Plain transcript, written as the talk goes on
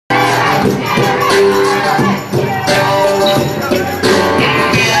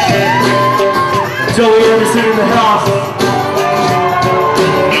the house.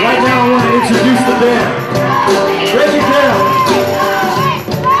 Right now I want to introduce the band. Break it down.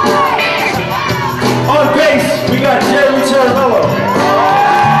 On bass, we got Jerry Cervello.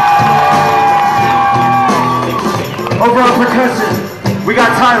 Over on percussion, we got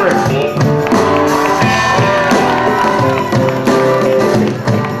Tyler.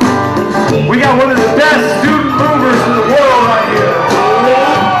 We got one of the best student movers in the world right here.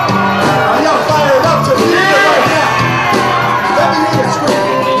 Are y'all fired up to be here right now? Let me hear the scream.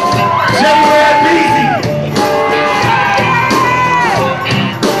 J-Rad Beezy.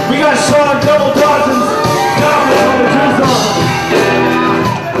 We got Sean Double Dawson's dominant on the drums on.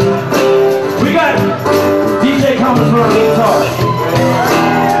 We got DJ Thomas on the guitar.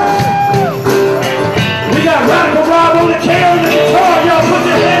 We got Radical Rob on the key on the guitar. Y'all put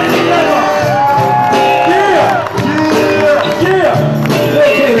your hands together.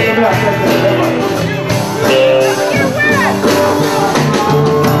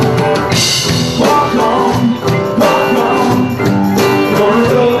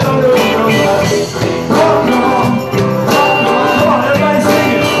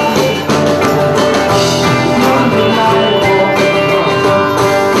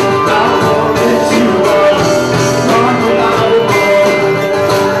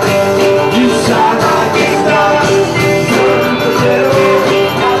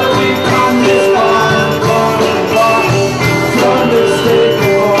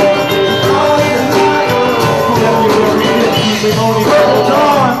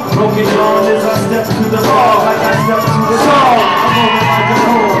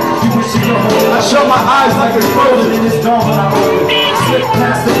 Shut my eyes like it's frozen in this dome and I open it. Slip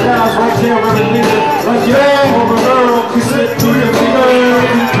past the clouds right there where the leader. Like your aim over girl, can slip through your fingers.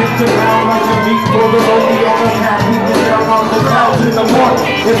 You pick the ground like a meat for the lonely. I'm happy to down on the clouds in the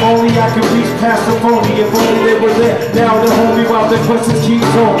morning. If only I could reach past the phony. If only they were there. Now the homie while the questions keep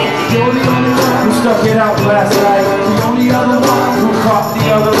going. You're the only one who stuck it out last night. The only other one who caught the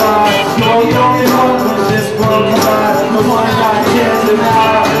other line. You're the only one who this world collides. The one I can't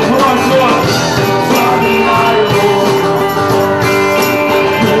deny. Come on, come on.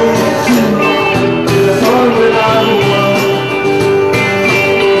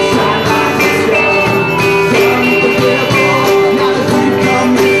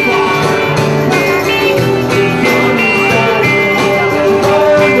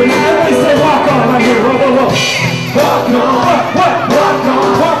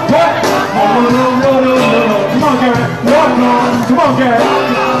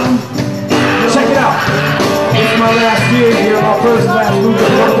 Check it out. It's my last year here, my first last move of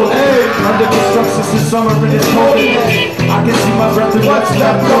purple. Under construction since summer in this cold day. I can see my breath and what's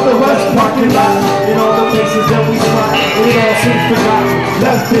left of the west parking lot. In all the places that we spot, it all seems forgotten.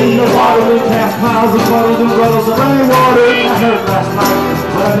 Left in the water and past piles of bottles and bottles of rainwater. I heard last night,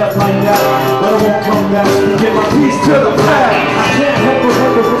 but I left like that. But I won't come back. Get my piece to the past. I can't